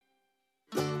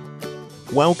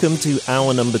Welcome to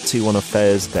hour number 2 on a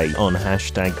Thursday on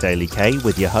Hashtag Daily K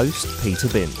with your host, Peter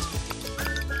Bint.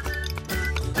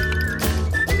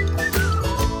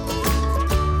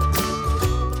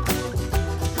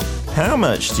 How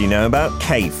much do you know about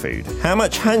K-food? How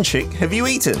much hanchik have you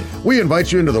eaten? We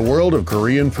invite you into the world of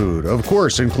Korean food, of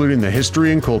course, including the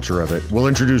history and culture of it. We'll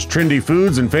introduce trendy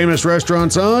foods and famous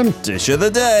restaurants on Dish of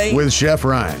the Day with Chef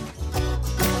Ryan.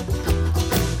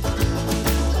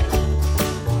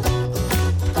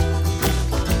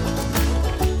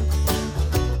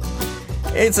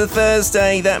 It's a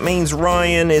Thursday. That means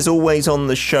Ryan is always on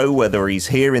the show, whether he's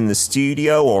here in the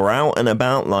studio or out and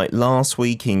about, like last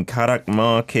week in Karak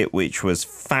Market, which was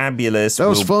fabulous. That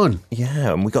was fun.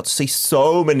 Yeah, and we got to see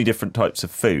so many different types of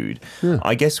food. Yeah.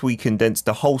 I guess we condensed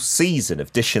the whole season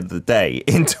of Dish of the Day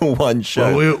into one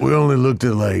show. Well, we only looked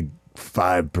at like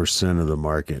 5% of the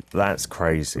market. That's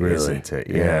crazy, really? Isn't it?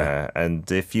 Yeah.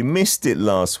 And if you missed it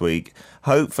last week,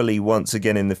 hopefully once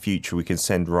again in the future we can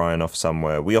send Ryan off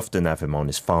somewhere. We often have him on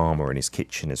his farm or in his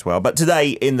kitchen as well. But today,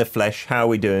 in the flesh, how are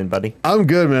we doing, buddy? I'm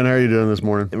good, man. How are you doing this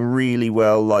morning? Really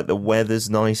well. Like, the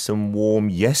weather's nice and warm.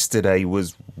 Yesterday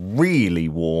was really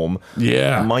warm.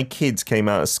 Yeah. My kids came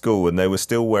out of school and they were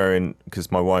still wearing,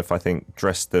 because my wife, I think,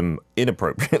 dressed them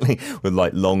inappropriately with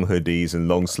like long hoodies and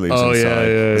long sleeves inside.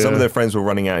 Yeah. Some of their friends were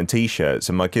running out in t-shirts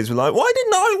and my kids were like, why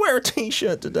didn't I wear a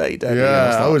t-shirt today, Daddy?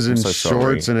 Yeah, I was in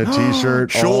shorts and a t-shirt.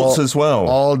 Shorts as well.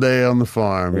 All day on the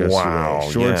farm yesterday. Wow.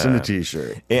 Shorts and a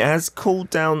t-shirt. It has cooled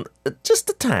down just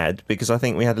a tad because I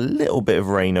think we had a little bit of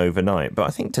rain overnight, but I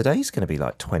think today's going to be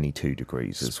like 22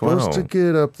 degrees as well. Supposed to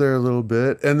get up there a little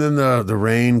bit. And then the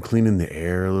rain cleaning the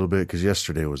air a little bit because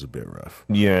yesterday was a bit rough.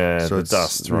 Yeah, so the it's,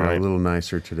 dust, right? A little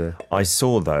nicer today. I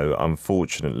saw, though,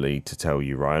 unfortunately, to tell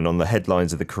you, Ryan, on the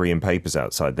headlines of the Korean papers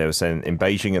outside, they were saying in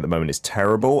Beijing at the moment it's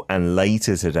terrible, and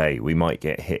later today we might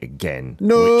get hit again.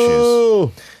 No!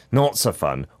 Which is not so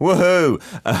fun. Woohoo!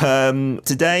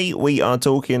 Today we are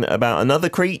talking about another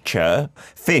creature,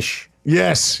 fish.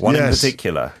 Yes. One in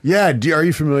particular. Yeah. Are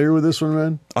you familiar with this one,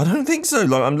 man? I don't think so.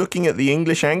 Like, I'm looking at the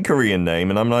English and Korean name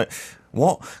and I'm like,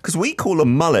 what? Because we call a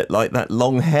mullet like that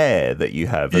long hair that you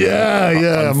have.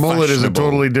 Yeah. Mullet is a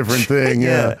totally different thing.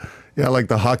 Yeah. Yeah, like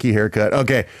the hockey haircut.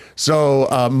 Okay, so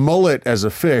mullet as a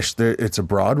fish, it's a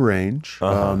broad range.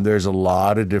 There's a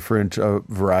lot of different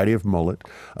variety of mullet.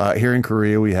 Here in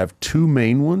Korea, we have two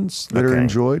main ones that are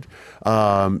enjoyed.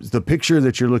 The picture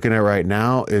that you're looking at right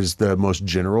now is the most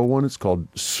general one. It's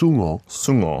called Sungeo.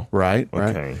 Sungeo. Right.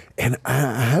 And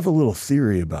I have a little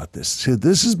theory about this. So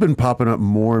this has been popping up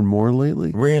more and more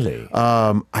lately. Really?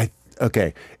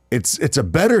 It's a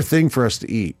better thing for us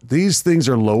to eat. These things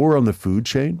are lower on the food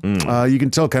chain. You can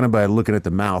tell kind of by looking at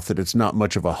the mouth that it's not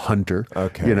much of a hunter.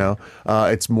 Okay. You know,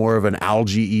 it's more of an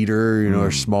algae eater, or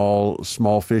small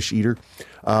fish eater.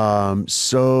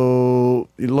 So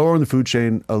lower on the food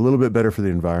chain, a little bit better for the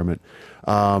environment.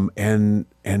 And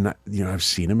I've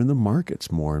seen them in the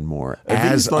markets more and more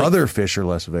as other fish are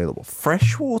less available.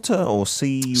 Freshwater or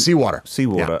seawater?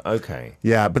 Seawater. Yeah. Okay.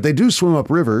 Yeah, but they do swim up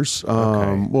rivers.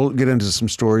 We'll get into some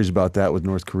stories about that with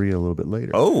North Korea a little bit later.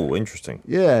 Oh, interesting.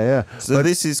 Yeah. So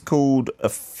this is called a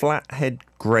flathead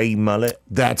gray mullet?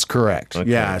 That's correct. Okay.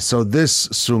 Yeah, so this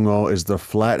Sungeo is the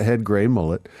flathead gray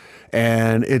mullet.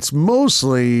 And it's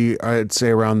mostly, I'd say,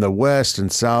 around the west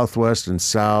and southwest and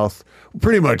south.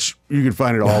 Pretty much, you can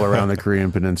find it all around the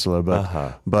Korean Peninsula,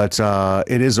 but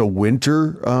it is a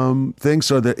winter thing,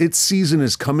 so that its season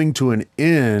is coming to an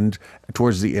end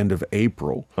towards the end of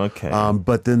April. Okay.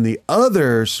 But then the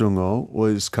other Sungeo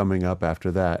was coming up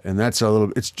after that, and that's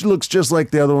it looks just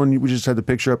like the other one we just had the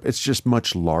picture up. It's just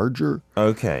much larger.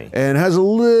 Okay. And has a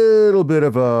little bit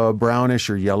of a brownish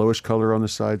or yellowish color on the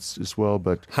sides as well.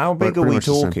 But how big are we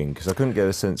talking? Because I couldn't get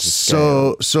a sense of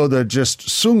scale. So the just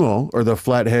Sungeo, or the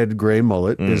flathead gray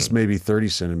mullet, is maybe 30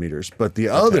 centimeters. But the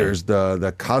others,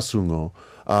 the Kasungeo,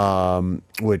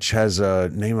 which has a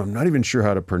name I'm not even sure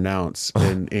how to pronounce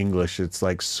in English. It's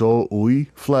like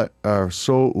So-ui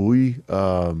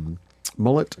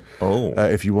mullet.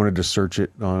 If you wanted to search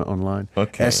it online.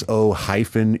 Okay.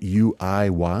 SO-UIY.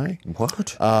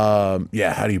 What?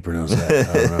 Yeah, how do you pronounce that?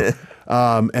 I don't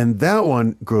know. And that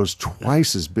one grows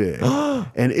twice as big.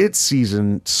 And its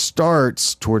season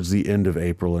starts towards the end of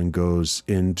April and goes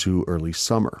into early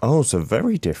summer. Oh, so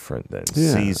very different then,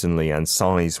 seasonally and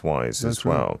size-wise as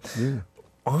well. Right. Yeah.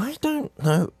 I don't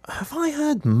know. Have I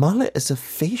heard mullet as a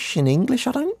fish in English?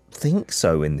 I don't think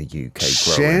so in the UK.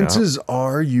 Chances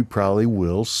are you probably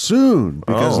will soon,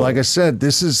 because like I said,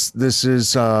 this is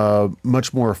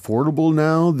much more affordable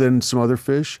now than some other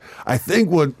fish. I think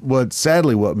what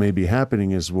sadly what may be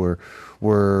happening is we're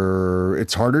where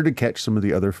it's harder to catch some of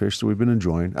the other fish that we've been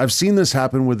enjoying. I've seen this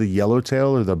happen with the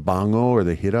yellowtail or the bango or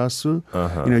the hirasu.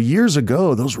 Years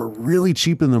ago, those were really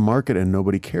cheap in the market and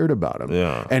nobody cared about them.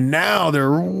 Yeah. And now they're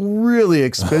really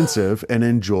expensive and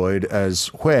enjoyed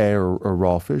as hue or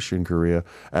raw fish in Korea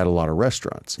at a lot of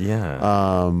restaurants.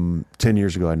 Yeah. 10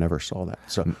 years ago, I never saw that.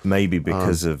 So maybe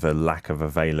because of a lack of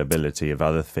availability of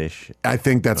other fish. I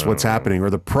think that's what's happening, or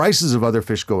the prices of other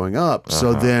fish going up.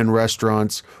 So then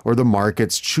restaurants or the markets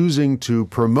choosing to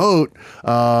promote,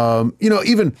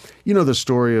 even the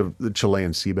story of the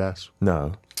Chilean sea bass.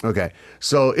 No. Okay,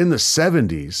 so in the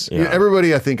 70s,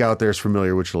 everybody I think out there is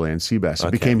familiar with Chilean sea bass.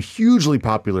 It became hugely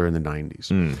popular in the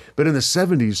 90s. But in the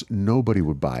 70s, nobody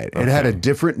would buy it. It had a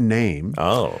different name.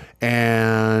 Oh.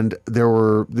 And there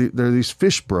are these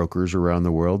fish brokers around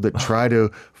the world that try to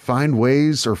find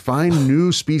ways or find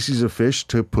new species of fish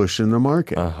to push in the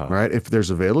market, right? If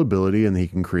there's availability and he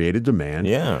can create a demand,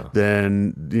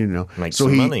 then, Make so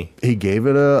some money. He gave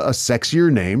it a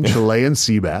sexier name, Chilean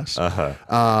sea bass.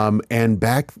 And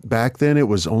back then it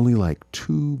was only like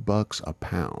 $2 a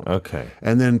pound. Okay.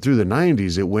 And then through the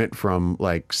 90s, it went from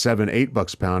like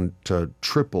 $7-8 a pound to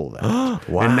triple that.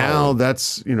 Wow. And now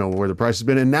that's, where the price has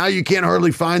been. And now you can't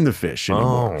hardly find the fish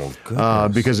anymore. Oh,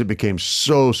 goodness. Because it became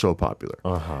so popular.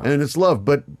 And it's loved.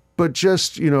 But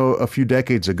just, a few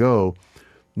decades ago,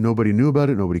 nobody knew about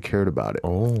it. Nobody cared about it.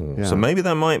 Oh, so maybe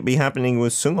that might be happening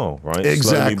with Sungeo, right?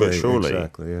 Exactly. Slowly but surely.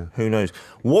 Exactly, yeah. Who knows?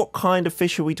 What kind of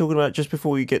fish are we talking about just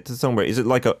before we get to the songbird? Is it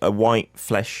like a white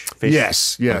flesh fish?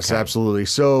 Yes, absolutely.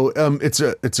 So it's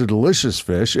a delicious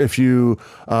fish. If you,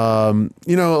 a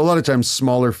lot of times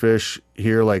smaller fish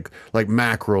here, like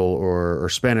mackerel or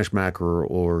Spanish mackerel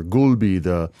or gulbi.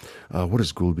 What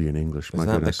is gulbi in English? Is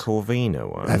that the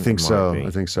Corvina one? I think so.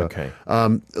 Okay.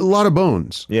 A lot of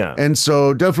bones. Yeah. And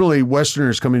so definitely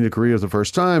Westerners coming to Korea for the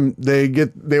first time,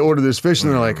 they order this fish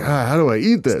and they're like, how do I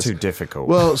eat this? It's too difficult.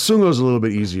 Well, Sungo's a little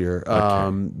bit easier.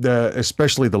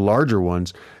 Especially the larger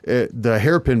ones. The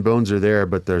hairpin bones are there,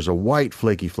 but there's a white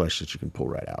flaky flesh that you can pull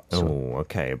right out. So. Oh,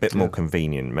 okay. A bit more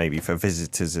convenient maybe for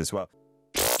visitors as well.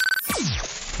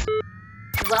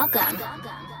 Welcome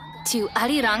to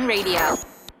Arirang Radio.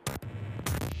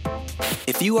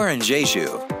 If you are in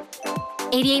Jeju,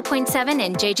 88.7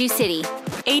 in Jeju City,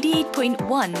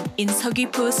 88.1 in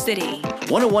Seogwipo City,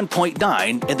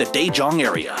 101.9 in the Daejeong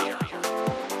area.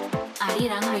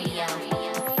 Arirang Radio.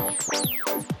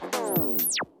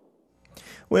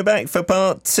 We're back for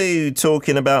part 2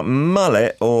 talking about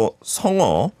mullet or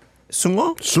Sungeo.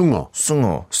 Sungo.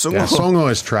 Sungo. Yeah,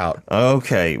 Sungo is trout.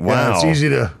 Okay, wow. Yeah, it's easy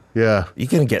to, You're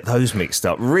going to get those mixed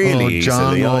up really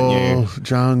easily, aren't you?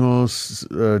 Jango,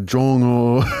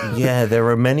 jongo. Yeah, there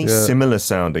are many similar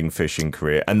sounding fish in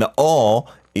Korea. And the O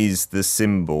is the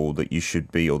symbol that you should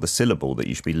be, or the syllable that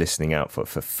you should be listening out for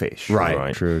fish.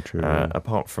 Right. True.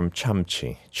 Apart from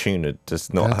chamchi, tuna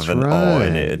does not That's have an O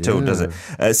in it at all, does it?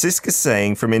 Siska's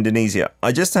saying from Indonesia,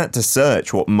 I just had to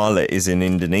search what mullet is in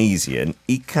Indonesian.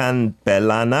 Ikan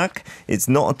belanak. It's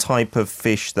not a type of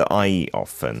fish that I eat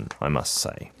often, I must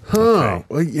say. Huh.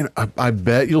 Okay. Well, I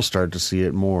bet you'll start to see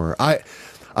it more.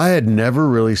 I had never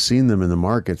really seen them in the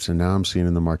markets, and now I'm seeing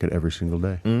in the market every single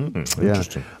day.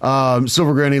 Interesting.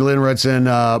 Silver Granny Lynn writes in,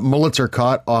 mullets are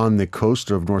caught on the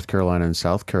coast of North Carolina and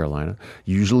South Carolina,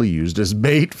 usually used as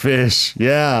bait fish.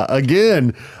 Yeah,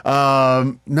 again,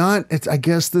 I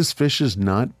guess this fish has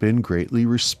not been greatly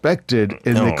respected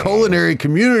in the culinary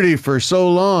community for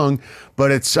so long, but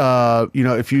it's,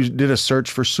 if you did a search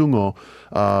for Sungeo,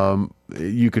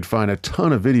 you could find a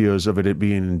ton of videos of it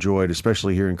being enjoyed,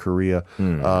 especially here in Korea,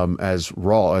 as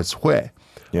raw, as hue,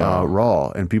 raw,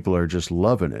 and people are just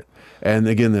loving it. And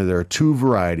again, there are 2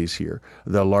 varieties here,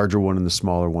 the larger one and the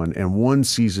smaller one, and one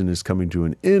season is coming to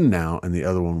an end now, and the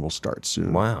other one will start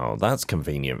soon. Wow, that's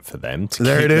convenient for them to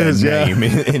there keep it is, their name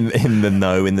in the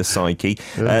know, in the psyche.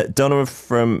 Donna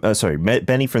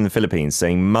Benny from the Philippines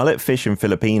saying, mullet fish in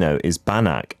Filipino is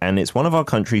banak, and it's one of our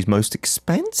country's most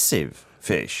expensive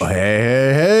fish.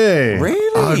 Hey.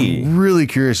 Really? I'm really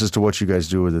curious as to what you guys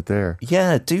do with it there.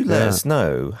 Yeah, do let us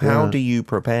know. How do you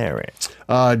prepare it?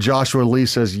 Joshua Lee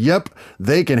says, yep,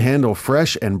 they can handle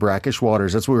fresh and brackish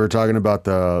waters. That's what we were talking about.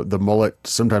 The mullet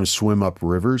sometimes swim up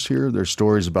rivers here. There's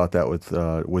stories about that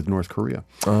with North Korea.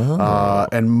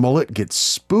 And mullet gets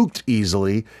spooked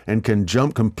easily and can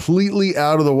jump completely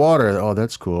out of the water. Oh,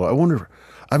 that's cool. I wonder...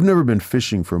 I've never been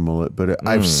fishing for mullet, but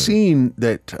I've seen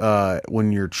that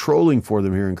when you're trolling for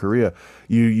them here in Korea,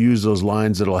 you use those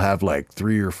lines that'll have like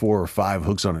 3 or 4 or 5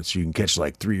 hooks on it, so you can catch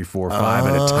like 3 or 4 or 5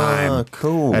 at a time.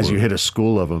 Cool. As you hit a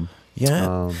school of them.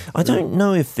 Yeah. I don't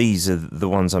know if these are the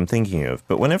ones I'm thinking of,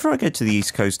 but whenever I go to the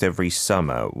East Coast every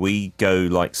summer, we go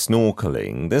like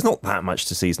snorkeling. There's not that much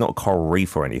to see. It's not a coral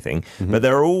reef or anything, but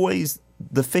there are always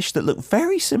the fish that look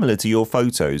very similar to your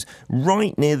photos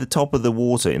right near the top of the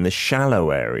water in the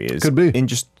shallow areas. Could be. In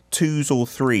just 2s or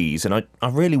 3s, and I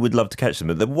really would love to catch them,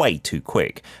 but they're way too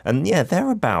quick. And yeah, they're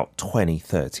about 20,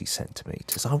 30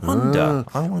 centimeters. I wonder.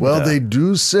 Well, they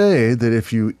do say that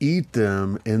if you eat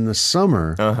them in the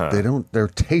summer, they're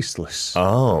tasteless.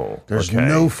 Oh, There's okay.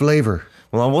 no flavor.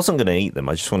 Well, I wasn't going to eat them.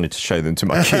 I just wanted to show them to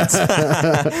my kids.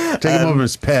 Take them home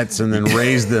as pets and then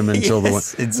raise them until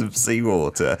in some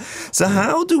seawater. So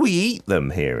how do we eat them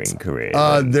here in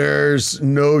Korea? There's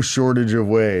no shortage of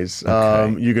ways.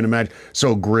 Okay. You can imagine.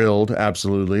 So grilled,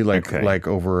 absolutely, like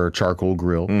over a charcoal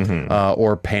grill,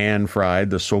 or pan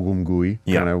fried, the sogumgui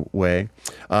kind of way.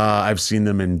 I've seen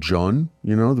them in jeon,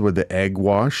 with the egg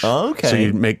wash. Oh, okay. So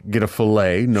you get a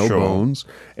fillet, no Sure. bones,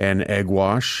 and egg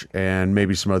wash, and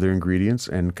maybe some other ingredients,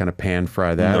 and kind of pan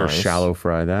fry that or Nice. shallow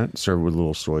fry that. Serve with a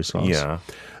little soy sauce. Yeah.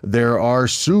 There are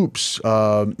soups.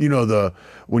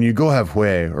 When you go have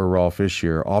hue or raw fish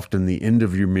here, often the end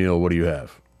of your meal, what do you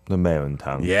have? The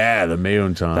meontang. Yeah, the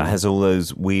meontan. That has all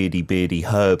those weirdy, beardy,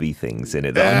 herby things in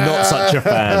it that I'm not such a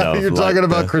fan of. You're talking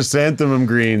about chrysanthemum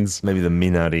greens. maybe the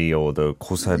minari or the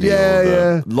kosari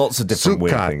Yeah. lots of different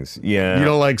weird Sukkat. things. Yeah. You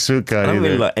don't like sukkat I don't either.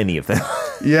 really like any of them.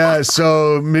 Yeah,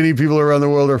 so many people around the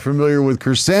world are familiar with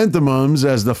chrysanthemums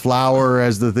as the flower,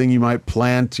 as the thing you might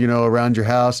plant, around your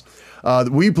house.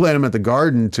 We plant them at the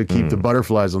garden to keep the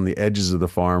butterflies on the edges of the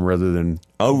farm rather than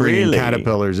bringing really?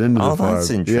 caterpillars into the farm. That's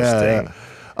interesting.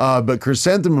 Yeah. But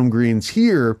chrysanthemum greens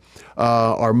here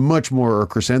are much more, or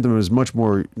chrysanthemum is much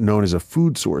more known as a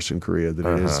food source in Korea than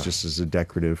it is just as a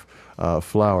decorative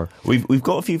flower. We've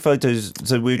got a few photos,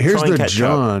 so we're Here's trying the to catch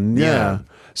John, up. yeah.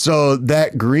 So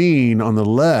that green on the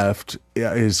left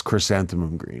is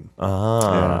chrysanthemum green.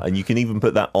 And you can even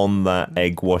put that on that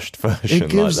egg washed version. It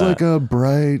gives like like that. a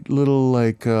bright little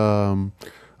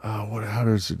how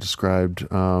is it described?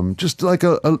 Just like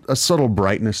a subtle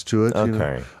brightness to it.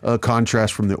 Okay. A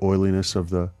contrast from the oiliness of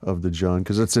the John,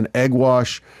 because it's an egg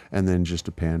wash and then just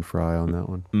a pan fry on that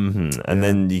one. And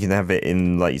then you can have it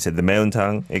in, like you said, the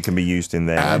meontang. It can be used in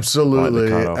there. Absolutely, like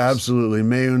the cut-offs. absolutely.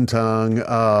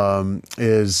 Meontang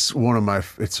is one of my.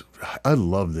 I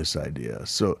love this idea.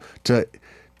 So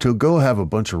to go have a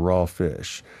bunch of raw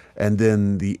fish, and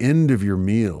then the end of your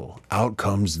meal, out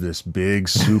comes this big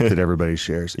soup that everybody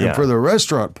shares. And Yeah. for the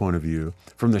restaurant point of view,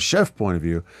 from the chef point of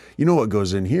view, what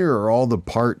goes in here are all the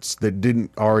parts that didn't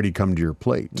already come to your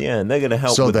plate. Yeah, and they're going to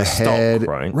help So with the head,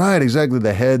 stock, right? exactly.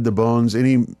 The head, the bones,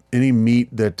 any meat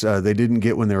that they didn't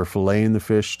get when they were filleting the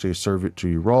fish to serve it to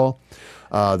you raw.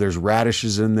 There's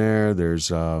radishes in there. There's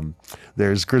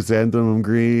chrysanthemum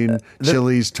green,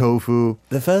 chilies, tofu.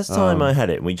 The first time I had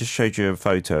it, we just showed you a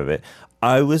photo of it,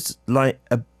 I was like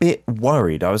a bit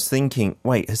worried. I was thinking,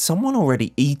 wait, has someone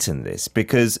already eaten this?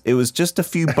 Because it was just a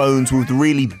few bones with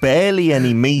really barely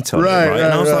any meat on it, right?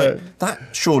 And I was like, that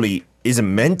surely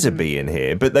isn't meant to be in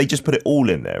here, but they just put it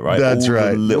all in there, right? That's all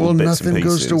right. The little Well, bits nothing and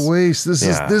goes pieces. to waste. This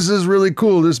is really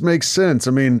cool. This makes sense.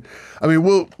 I mean,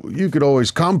 you could always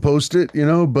compost it,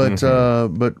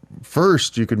 but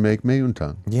first you could make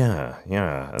meontang. Yeah,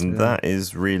 and that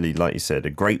is really, like you said,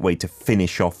 a great way to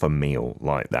finish off a meal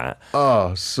like that.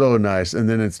 Oh, so nice. And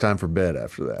then it's time for bed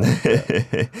after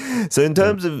that. So in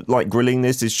terms of like grilling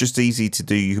this, it's just easy to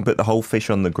do. You can put the whole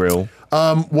fish on the grill.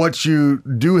 What you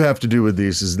do have to do with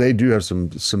these is they do have some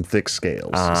thick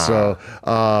scales. So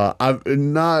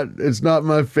it's not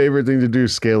my favorite thing to do,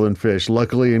 scaling fish.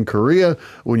 Luckily in Korea,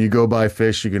 when you go buy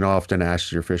fish, you can often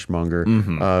ask your fishmonger,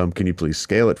 can you please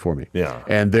scale it for me? Yeah.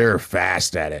 And they're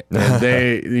fast at it. And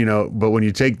they, but when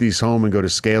you take these home and go to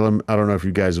scale them, I don't know if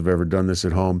you guys have ever done this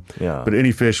at home, but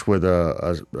any fish with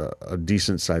a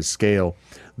decent sized scale,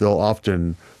 they'll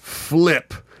often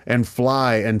flip and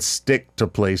fly and stick to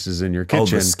places in your kitchen. Oh,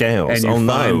 the scales.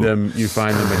 And you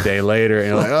find them a day later, and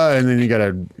you're like, and then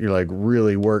you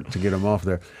really work to get them off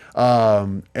there.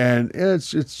 And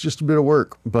it's just a bit of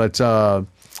work, but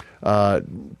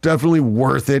definitely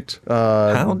worth it.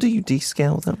 How do you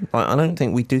descale them? I don't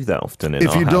think we do that often in If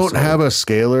our you don't household. have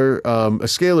a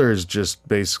scaler is just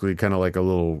basically kind of like a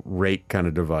little rake kind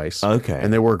of device. Okay.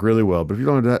 And they work really well. But if you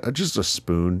don't have that, just a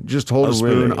spoon. Just hold a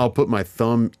spoon. Really? I'll put my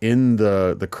thumb in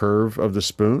the curve of the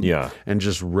spoon. Yeah. And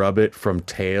just rub it from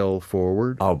tail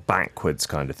forward. Oh, backwards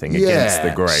kind of thing against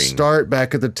the grain. Start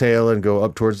back at the tail and go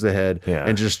up towards the head. Yeah.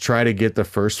 And just try to get the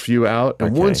first few out.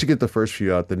 And Okay. once you get the first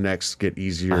few out, the next get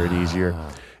easier and easier.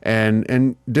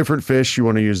 And different fish, you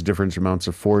want to use different amounts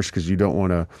of force because you don't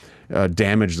want to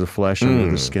damage the flesh under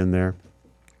the skin there.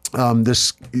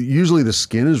 Usually the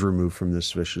skin is removed from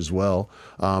this fish as well.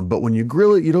 But when you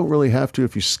grill it, you don't really have to.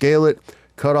 If you scale it,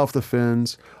 cut off the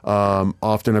fins.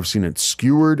 Often I've seen it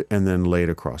skewered and then laid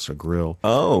across a grill.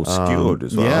 Oh, skewered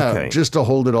as well. Yeah, okay. just to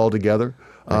hold it all together.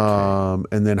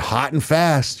 And then hot and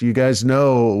fast. You guys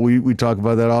know we talk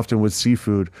about that often with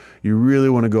seafood. You really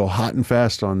want to go hot and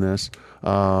fast on this,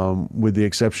 with the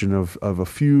exception of a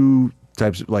few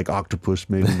types, like octopus,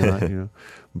 maybe not.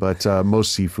 But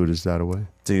most seafood is that way.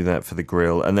 Do that for the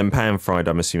grill, and then pan fried.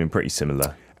 I'm assuming pretty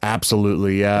similar.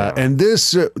 Absolutely, yeah. And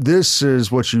this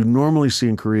is what you normally see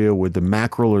in Korea with the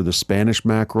mackerel or the Spanish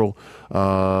mackerel,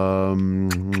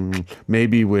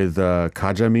 maybe with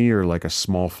kajami or like a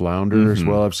small flounder as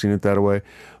well. I've seen it that way.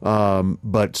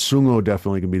 But sungo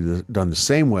definitely can be done the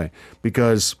same way,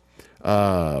 because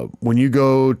when you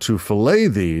go to fillet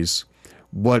these,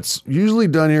 what's usually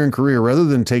done here in Korea, rather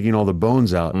than taking all the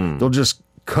bones out, they'll just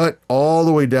cut all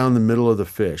the way down the middle of the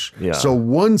fish. Yeah. So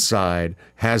one side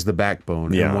has the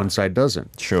backbone and one side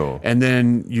doesn't. Sure. And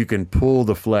then you can pull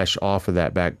the flesh off of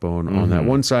that backbone on that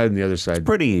one side, and the other side.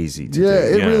 Pretty easy to do.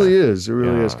 It really is. It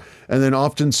really is. And then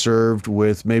often served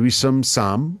with maybe some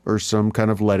sam or some kind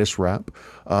of lettuce wrap,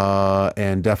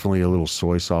 and definitely a little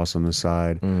soy sauce on the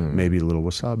side, maybe a little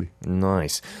wasabi.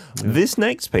 Nice. This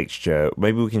next picture,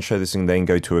 maybe we can show this and then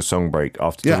go to a song break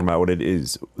after talking about what it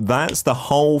is. That's the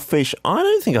whole fish. I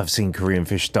don't think I've seen Korean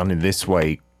fish done in this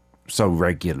way so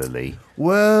regularly.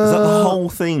 Well, is that the whole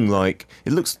thing? Like,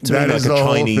 it looks to me like a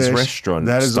Chinese restaurant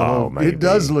style, maybe. It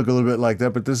does look a little bit like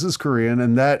that, but this is Korean,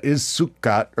 and that is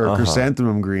sukkat, or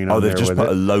chrysanthemum green. Oh, they've just put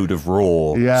a load of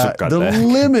raw sukkat the there.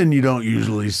 lemon you don't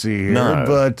usually see here,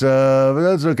 but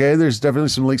that's okay. There's definitely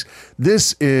some leaks.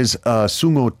 This is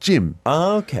sungo jim.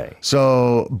 Okay.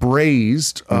 So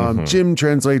braised. Jim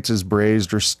translates as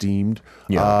braised or steamed,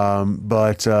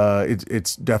 but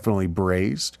it's definitely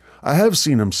braised. I have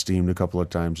seen them steamed a couple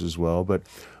of times as well,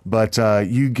 but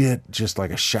you get just like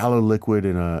a shallow liquid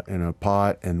in a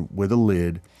pot and with a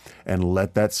lid, and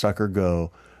let that sucker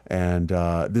go. And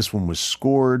this one was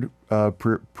scored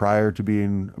prior to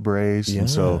being braised, and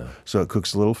so it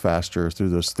cooks a little faster through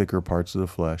those thicker parts of the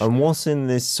flesh. And what's in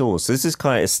this sauce? This is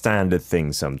kind of a standard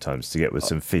thing sometimes to get with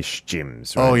some fish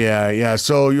jims, right? Oh yeah.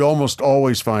 So you almost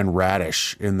always find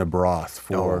radish in the broth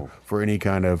for any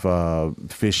kind of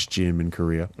fish jim in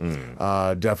Korea.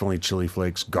 Definitely chili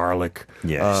flakes, garlic.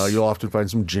 Yes. You'll often find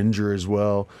some ginger as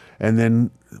well, and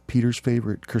then Peter's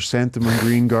favorite, chrysanthemum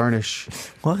green garnish.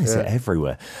 Why is it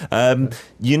everywhere?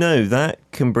 That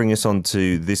can bring us on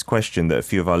to this question that a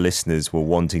few of our listeners were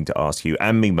wanting to ask you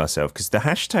and me myself, because the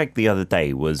hashtag the other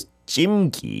day was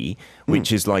jimgi,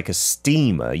 which is like a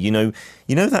steamer. You know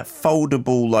that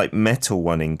foldable like metal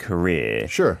one in Korea?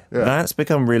 Sure. Yeah. That's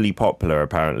become really popular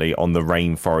apparently on the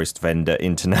rainforest vendor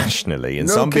internationally. And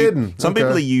No some kidding. some people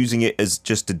Okay. are using it as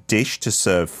just a dish to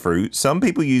serve fruit. Some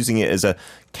people using it as a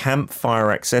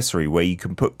campfire accessory where you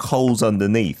can put coals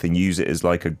underneath and use it as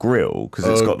like a grill because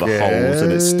it's got the holes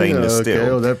and it's stainless steel.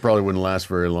 Oh, that probably wouldn't last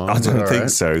very long. I don't All think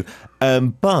right. so.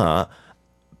 But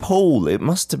Paul, it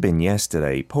must have been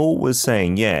yesterday, Paul was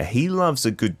saying, he loves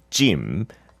a good jim,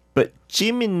 but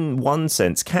jim in one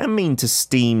sense can mean to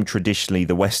steam traditionally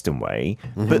the Western way,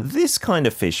 but this kind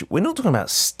of fish, we're not talking about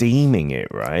steaming it,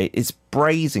 right? It's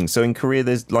braising. So in Korea,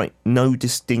 there's like no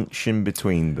distinction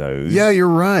between those. Yeah, you're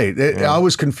right. I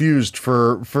was confused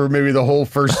for maybe the whole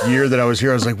first year that I was here.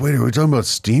 I was like, wait, are we talking about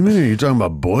steaming? Are you talking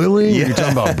about boiling? Are you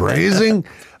talking about braising?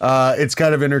 It's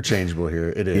kind of interchangeable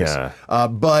here. It is. Yeah.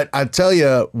 But I tell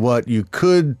you what, you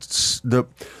could,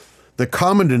 the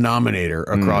common denominator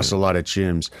across a lot of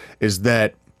chims is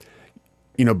that,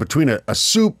 between a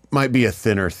soup might be a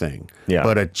thinner thing,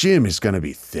 but a jim is going to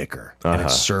be thicker, and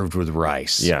it's served with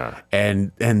rice. Yeah.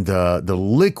 And the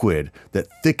liquid that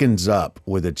thickens up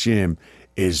with a jim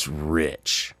is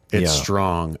rich. It's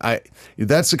strong.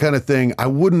 That's the kind of thing I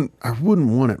wouldn't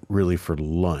want it really for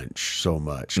lunch so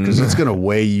much, because it's going to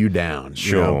weigh you down.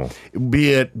 Sure.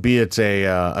 Be it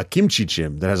a kimchi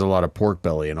chim that has a lot of pork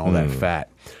belly and all that fat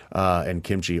and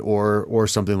kimchi, or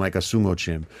something like a sungo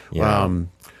chim.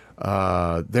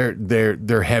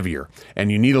 They're heavier,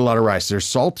 and you need a lot of rice. They're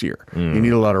saltier. You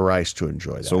need a lot of rice to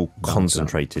enjoy that. It's all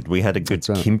concentrated. We had a good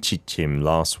kimchi chim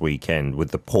last weekend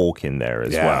with the pork in there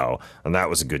as well. And that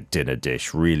was a good dinner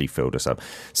dish. Really filled us up.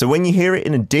 So when you hear it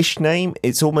in a dish name,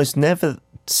 it's almost never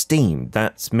steamed.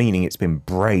 That's meaning it's been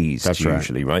braised. That's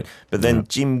usually, right? But then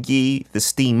jimgi, the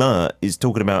steamer, is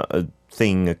talking about a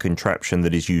contraption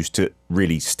that is used to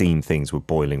really steam things with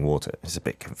boiling water. It's a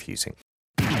bit confusing.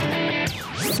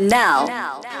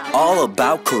 Now, All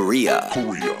about Korea.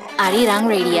 Arirang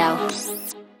Radio.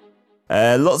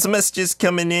 Lots of messages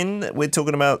coming in. We're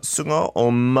talking about Sungeo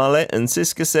or mullet, and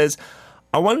Siska says,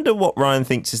 I wonder what Ryan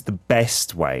thinks is the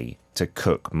best way to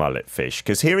cook mullet fish,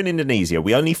 because here in Indonesia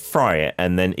we only fry it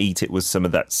and then eat it with some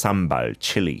of that sambal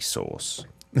chili sauce.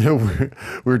 we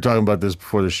were talking about this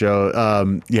before the show.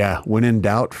 When in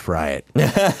doubt, fry it.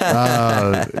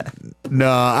 No,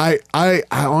 I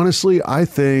honestly, I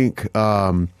think,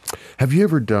 have you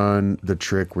ever done the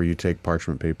trick where you take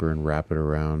parchment paper and wrap it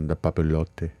around the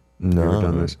papilote? No. You ever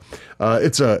done this?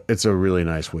 It's a really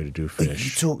nice way to do fish.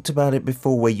 You talked about it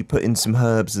before, where you put in some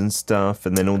herbs and stuff,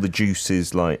 and then all the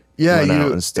juices run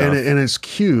out and stuff. And it's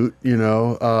cute,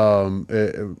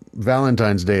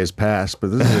 Valentine's Day has passed,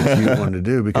 but this is a cute one to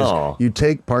do because you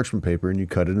take parchment paper and you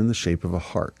cut it in the shape of a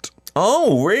heart.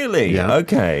 Oh, really? Yeah.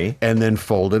 Okay. And then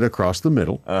fold it across the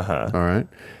middle. Uh-huh. All right.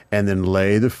 And then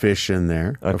lay the fish in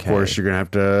there. Okay. Of course, you're going to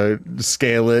have to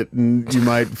scale it, and you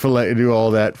might do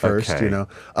all that first, Okay.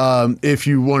 If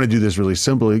you want to do this really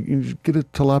simple, you just get a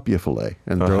tilapia fillet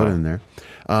and throw it in there.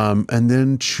 And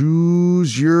then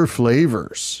choose your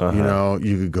flavors. You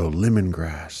could go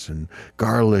lemongrass and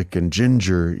garlic and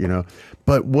ginger,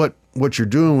 But what you're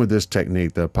doing with this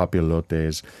technique, the papilote,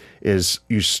 is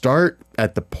you start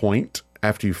at the point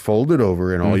after you fold it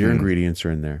over and all your ingredients are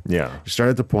in there. Yeah. You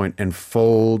start at the point and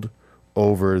fold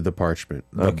over the parchment,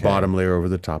 the bottom layer over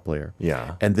the top layer.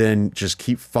 Yeah. And then just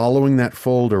keep following that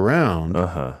fold around,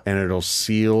 and it'll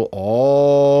seal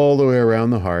all the way around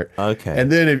the heart. Okay.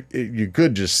 And then you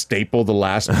could just staple the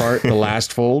last part, the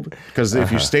last fold, because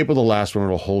if you staple the last one,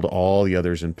 it'll hold all the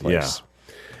others in place.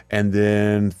 Yeah. And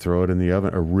then throw it in the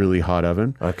oven, a really hot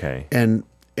oven. Okay. And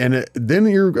then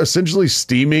you're essentially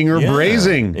steaming or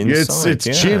braising. Inside,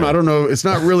 It's cheap. I don't know. It's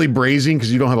not really braising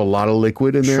because you don't have a lot of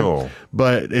liquid in there. Sure.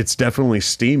 But it's definitely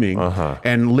steaming.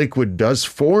 And liquid does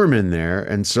form in there.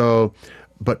 And so,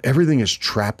 but everything is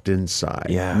trapped inside.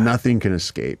 Yeah. Nothing can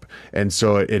escape. And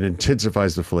so it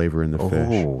intensifies the flavor in the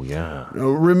fish. Oh, yeah.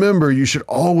 Remember, you should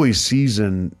always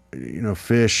season,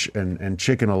 fish and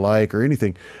chicken alike or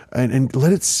anything, and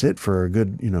let it sit for a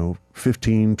good,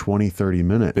 15, 20, 30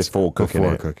 minutes Before cooking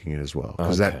it as well,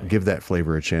 because give that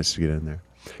flavor a chance to get in there.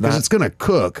 Because That- it's going to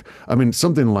cook. I mean,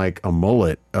 something like a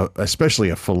mullet, especially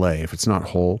a fillet, if it's not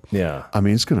whole, Yeah. I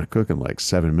mean, it's going to cook in like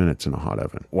 7 minutes in a hot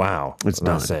oven. Wow. That's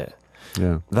done. It.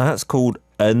 Yeah. That's called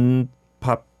un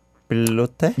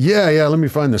papilote? Yeah. Let me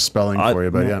find the spelling for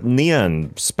you, but yeah.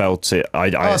 Nian spelt it, I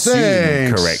assume,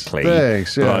 thanks. correctly.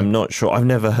 Thanks, But yeah. I'm not sure. I've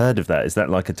never heard of that. Is that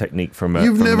like a technique from a...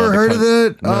 You've from never another heard of country?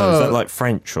 that? No, is that like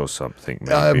French or something,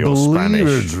 maybe, I or believe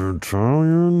Spanish? it's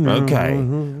Italian.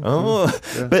 Okay. Oh,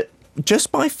 but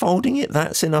just by folding it,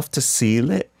 that's enough to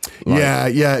seal it? Yeah.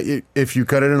 If you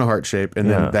cut it in a heart shape, and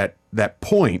then that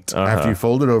point, after you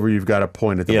fold it over, you've got a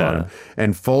point at the bottom,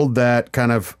 and fold that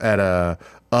kind of at a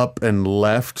up and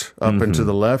left, up and to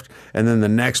the left, and then the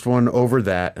next one over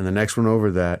that, and the next one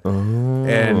over that, and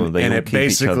they all it keep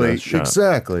each other basically shut.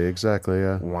 exactly,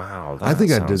 yeah. Wow, I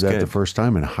think I did sounds that good. the first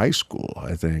time in high school.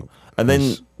 I think. And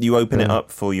then you open it up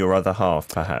for your other half,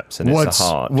 perhaps, and it's a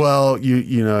heart. Well,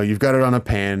 you've got it on a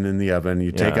pan in the oven.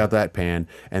 You take Yeah. out that pan,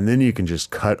 and then you can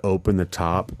just cut open the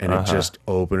top, and it just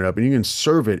open it up, and you can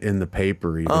serve it in the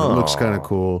paper. Even it looks kind of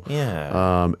cool.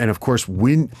 Yeah. And of course,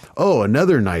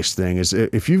 another nice thing is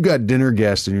if you've got dinner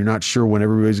guests and you're not sure when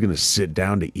everybody's going to sit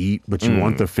down to eat, but you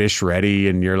want the fish ready,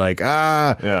 and you're like,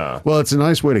 Yeah. Well, it's a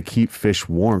nice way to keep fish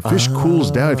warm. Fish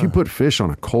cools down. If you put fish on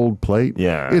a cold plate,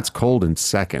 it's cold in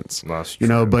seconds. That's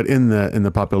But in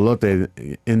the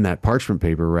papilote, in that parchment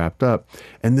paper wrapped up,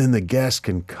 and then the guest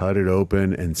can cut it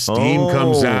open and steam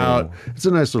comes out. It's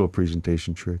a nice little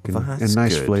presentation trick and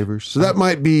nice good. flavors. So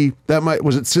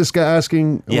was it Siska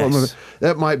asking? Yes.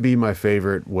 That might be my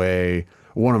favorite way.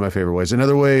 One of my favorite ways.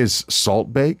 Another way is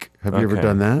salt bake. Have you ever Okay.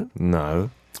 done that? No.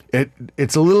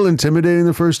 It's a little intimidating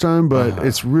the first time, but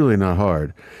it's really not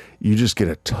hard. You just get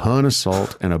a ton of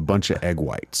salt and a bunch of egg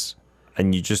whites.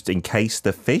 And you just encase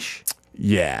the fish?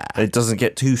 Yeah. It doesn't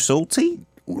get too salty?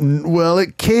 Well,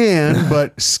 it can,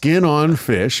 but skin on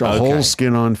fish, Okay. whole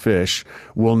skin on fish,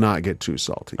 will not get too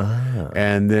salty.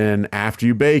 And then after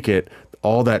you bake it,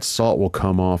 all that salt will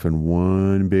come off in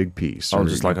one big piece. Oh, Or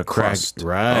just like a crust.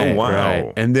 Right. Oh, wow.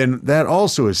 Right. And then that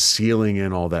also is sealing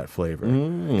in all that flavor.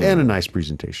 And a nice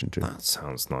presentation, too. That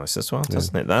sounds nice as well,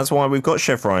 doesn't it? That's why we've got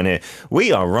Chef Ryan here.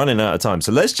 We are running out of time,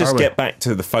 so let's just Are we? get back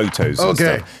to the photos and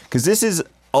Okay. stuff. Because this is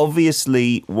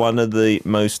obviously one of the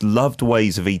most loved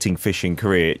ways of eating fish in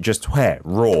Korea, just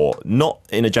raw, not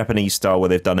in a Japanese style where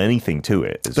they've done anything to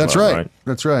it. That's right.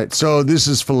 That's right. So this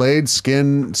is filleted,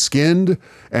 skinned,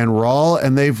 and raw,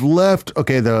 and they've left.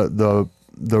 Okay, the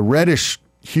reddish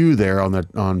hue there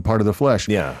on part of the flesh.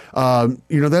 Yeah.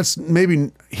 That's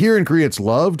maybe here in Korea it's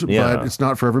loved, Yeah. but it's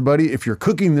not for everybody. If you're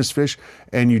cooking this fish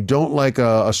and you don't like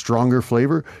a stronger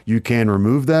flavor, you can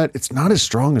remove that. It's not as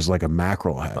strong as like a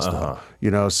mackerel has, though.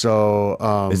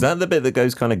 So Is that the bit that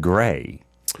goes kind of grey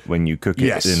when you cook it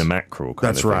Yes. in a mackerel?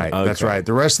 That's right. That's right.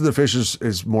 The rest of the fish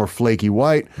is more flaky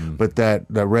white, but that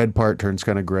red part turns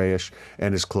kind of grayish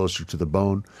and is closer to the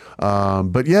bone.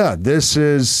 But yeah, this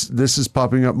is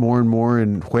popping up more and more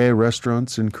in Hue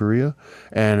restaurants in Korea,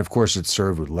 and of course it's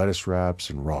served with lettuce wraps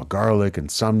and raw garlic and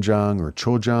samjang or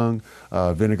chojang,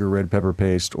 vinegar red pepper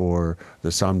paste, or the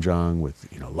samjang with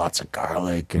lots of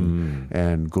garlic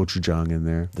and gochujang in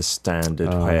there. The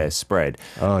standard Hue spread.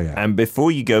 Oh, yeah. And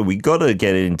before you go, we got to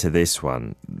get into this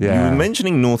one. Yeah. You were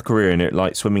mentioning North Korea and it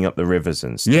like swimming up the rivers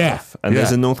and stuff. Yeah. And there's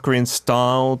Yeah. a North Korean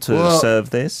style to serve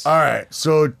this. All right,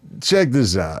 so check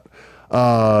this out.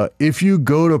 If you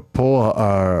go to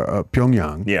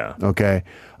Pyongyang, Yeah. okay,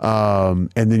 and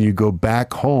then you go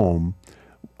back home,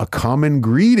 a common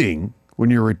greeting when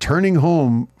you're returning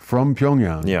home from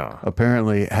Pyongyang, Yeah.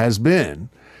 apparently has been,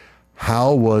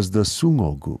 "How was the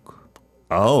sungeo-guk?"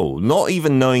 Oh, not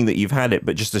even knowing that you've had it,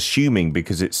 but just assuming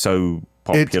because it's so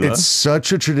popular. It's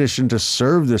such a tradition to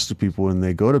serve this to people when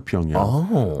they go to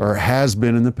Pyongyang, or has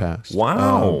been in the past.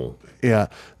 Wow. Yeah,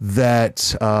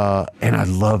 that, and I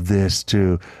love this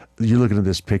too. You're looking at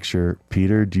this picture,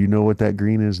 Peter. Do you know what that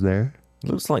green is there?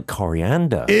 Looks like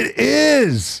coriander. It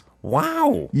is.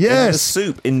 Wow. Yes. In the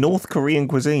soup in North Korean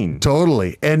cuisine.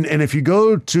 Totally. And if you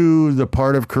go to the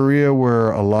part of Korea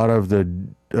where a lot of the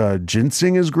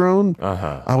ginseng is grown,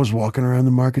 I was walking around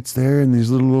the markets there, and these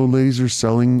little old ladies are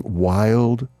selling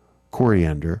wild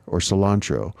coriander or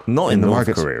cilantro. Not in the North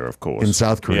markets. Korea, of course. In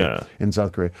South Korea. In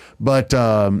South Korea. But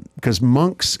because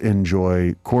monks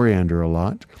enjoy coriander a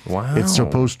lot. Wow. It's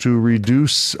supposed to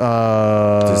reduce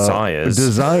Desires.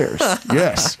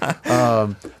 Yes.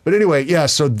 But anyway, yeah,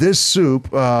 so this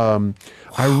soup,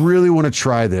 I really want to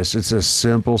try this. It's a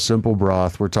simple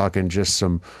broth. We're talking just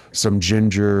some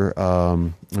ginger.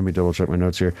 Let me double check my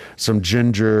notes here. Some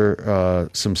ginger,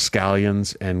 some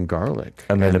scallions, and garlic,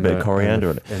 And then a bit of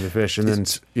coriander and the fish, and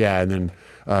then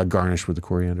garnished with the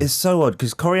coriander. It's so odd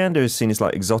because coriander is seen as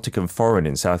like exotic and foreign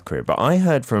in South Korea. But I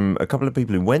heard from a couple of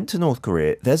people who went to North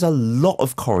Korea, there's a lot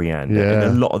of coriander in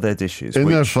a lot of their dishes. Isn't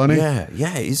that funny? Yeah,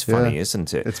 it is funny,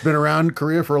 isn't it? It's been around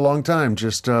Korea for a long time.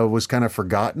 Just was kind of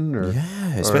forgotten, or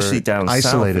especially or down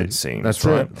isolated. south, it seems. That's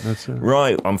right? it. That's it.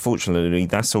 Right. Unfortunately,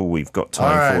 that's all we've got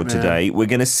time All right, for man. today. We're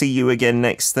going to see you again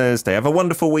next Thursday. Have a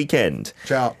wonderful weekend.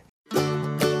 Ciao.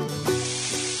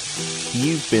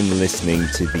 You've been listening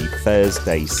to the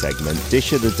Thursday segment,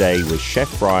 Dish of the Day with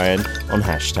Chef Ryan on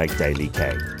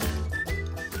 #DailyK.